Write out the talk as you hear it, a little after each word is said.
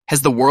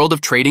Has the world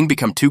of trading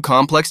become too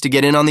complex to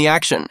get in on the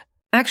action?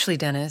 Actually,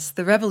 Dennis,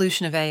 the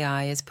revolution of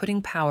AI is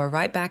putting power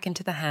right back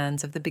into the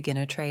hands of the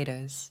beginner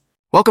traders.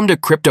 Welcome to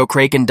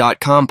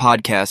KryptoKraken.com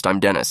podcast.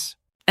 I'm Dennis.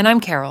 And I'm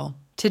Carol.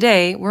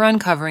 Today, we're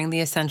uncovering the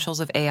essentials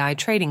of AI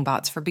trading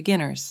bots for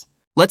beginners.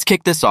 Let's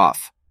kick this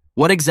off.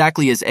 What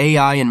exactly is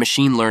AI and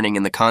machine learning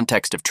in the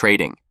context of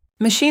trading?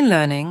 Machine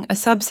learning, a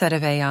subset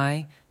of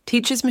AI,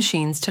 teaches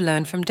machines to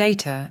learn from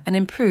data and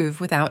improve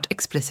without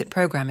explicit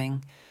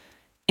programming.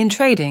 In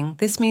trading,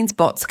 this means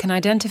bots can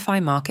identify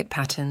market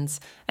patterns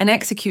and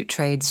execute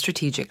trades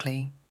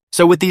strategically.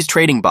 So with these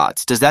trading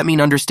bots, does that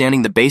mean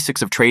understanding the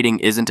basics of trading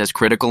isn't as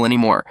critical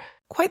anymore?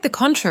 Quite the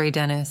contrary,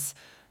 Dennis.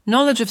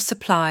 Knowledge of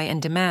supply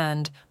and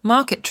demand,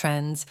 market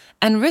trends,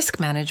 and risk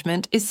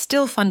management is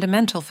still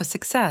fundamental for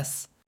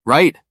success.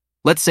 Right.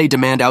 Let's say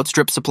demand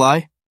outstrips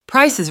supply.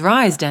 Prices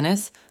rise,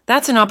 Dennis.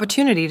 That's an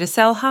opportunity to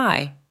sell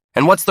high.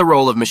 And what's the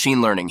role of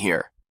machine learning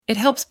here? It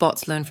helps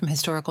bots learn from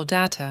historical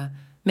data,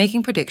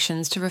 making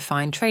predictions to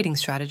refine trading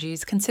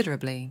strategies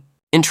considerably.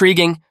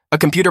 Intriguing. A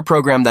computer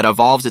program that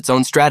evolves its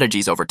own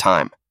strategies over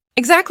time.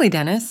 Exactly,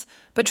 Dennis.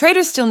 But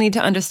traders still need to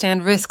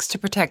understand risks to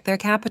protect their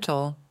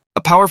capital.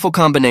 A powerful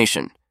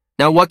combination.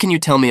 Now, what can you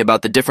tell me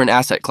about the different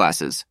asset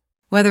classes?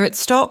 Whether it's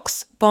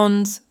stocks,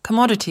 bonds,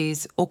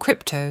 commodities, or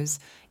cryptos,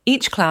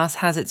 each class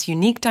has its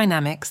unique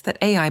dynamics that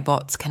AI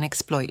bots can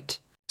exploit.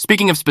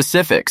 Speaking of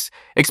specifics,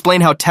 explain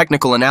how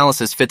technical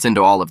analysis fits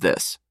into all of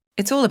this.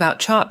 It's all about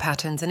chart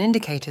patterns and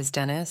indicators,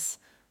 Dennis.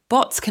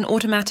 Bots can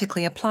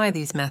automatically apply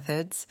these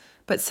methods,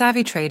 but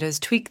savvy traders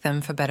tweak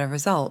them for better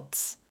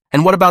results.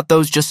 And what about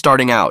those just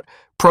starting out?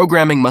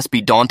 Programming must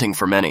be daunting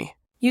for many.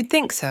 You'd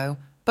think so,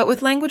 but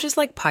with languages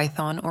like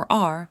Python or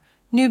R,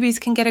 newbies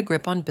can get a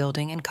grip on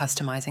building and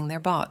customizing their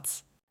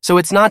bots. So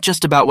it's not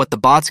just about what the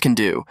bots can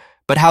do,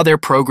 but how they're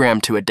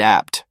programmed to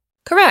adapt.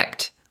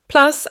 Correct.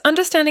 Plus,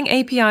 understanding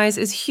APIs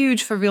is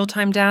huge for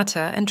real-time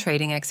data and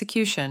trading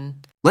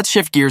execution. Let's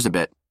shift gears a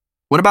bit.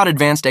 What about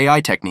advanced AI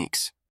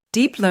techniques?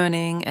 Deep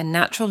learning and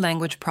natural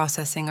language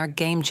processing are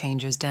game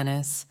changers,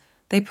 Dennis.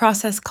 They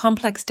process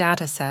complex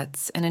data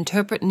sets and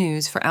interpret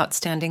news for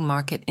outstanding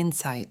market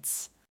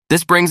insights.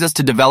 This brings us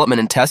to development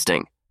and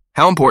testing.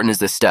 How important is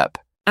this step?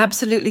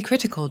 Absolutely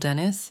critical,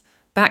 Dennis.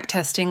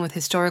 Backtesting with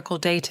historical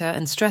data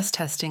and stress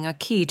testing are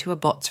key to a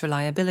bot's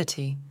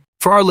reliability.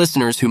 For our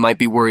listeners who might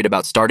be worried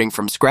about starting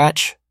from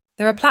scratch,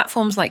 there are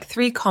platforms like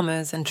 3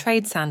 Commas and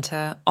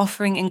TradeCenter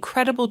offering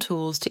incredible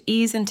tools to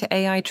ease into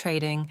AI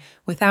trading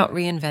without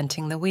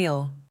reinventing the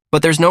wheel.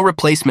 But there's no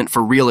replacement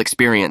for real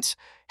experience,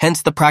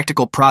 hence the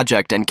practical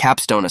project and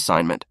capstone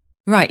assignment.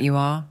 Right you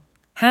are.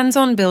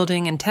 Hands-on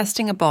building and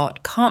testing a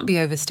bot can't be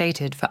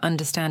overstated for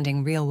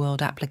understanding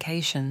real-world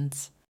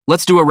applications.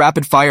 Let's do a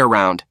rapid-fire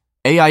round.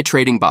 AI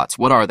trading bots,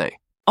 what are they?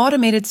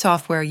 Automated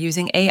software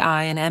using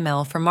AI and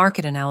ML for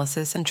market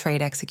analysis and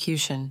trade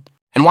execution.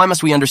 And why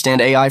must we understand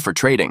AI for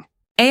trading?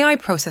 AI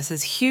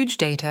processes huge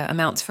data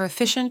amounts for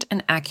efficient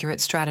and accurate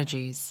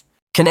strategies.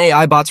 Can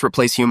AI bots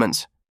replace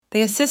humans?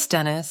 They assist,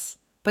 Dennis,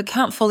 but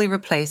can't fully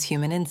replace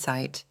human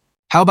insight.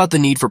 How about the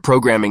need for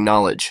programming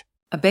knowledge?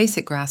 A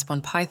basic grasp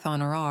on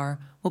Python or R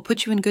will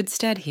put you in good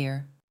stead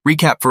here.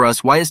 Recap for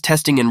us, why is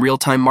testing in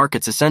real-time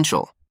markets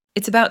essential?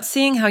 It's about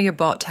seeing how your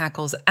bot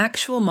tackles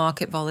actual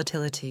market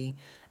volatility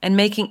and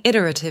making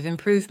iterative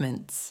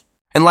improvements.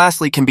 And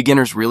lastly, can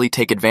beginners really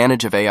take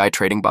advantage of AI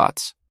trading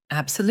bots?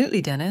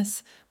 Absolutely,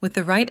 Dennis. With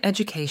the right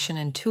education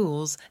and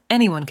tools,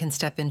 anyone can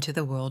step into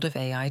the world of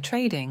AI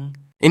trading.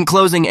 In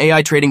closing,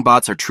 AI trading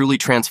bots are truly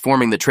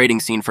transforming the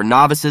trading scene for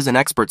novices and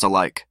experts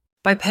alike.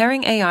 By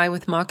pairing AI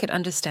with market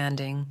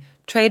understanding,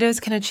 traders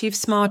can achieve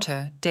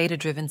smarter,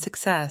 data-driven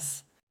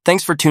success.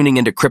 Thanks for tuning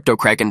into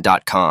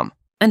KryptoKraken.com.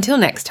 Until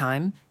next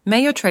time,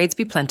 may your trades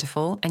be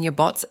plentiful and your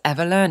bots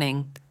ever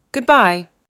learning. Goodbye.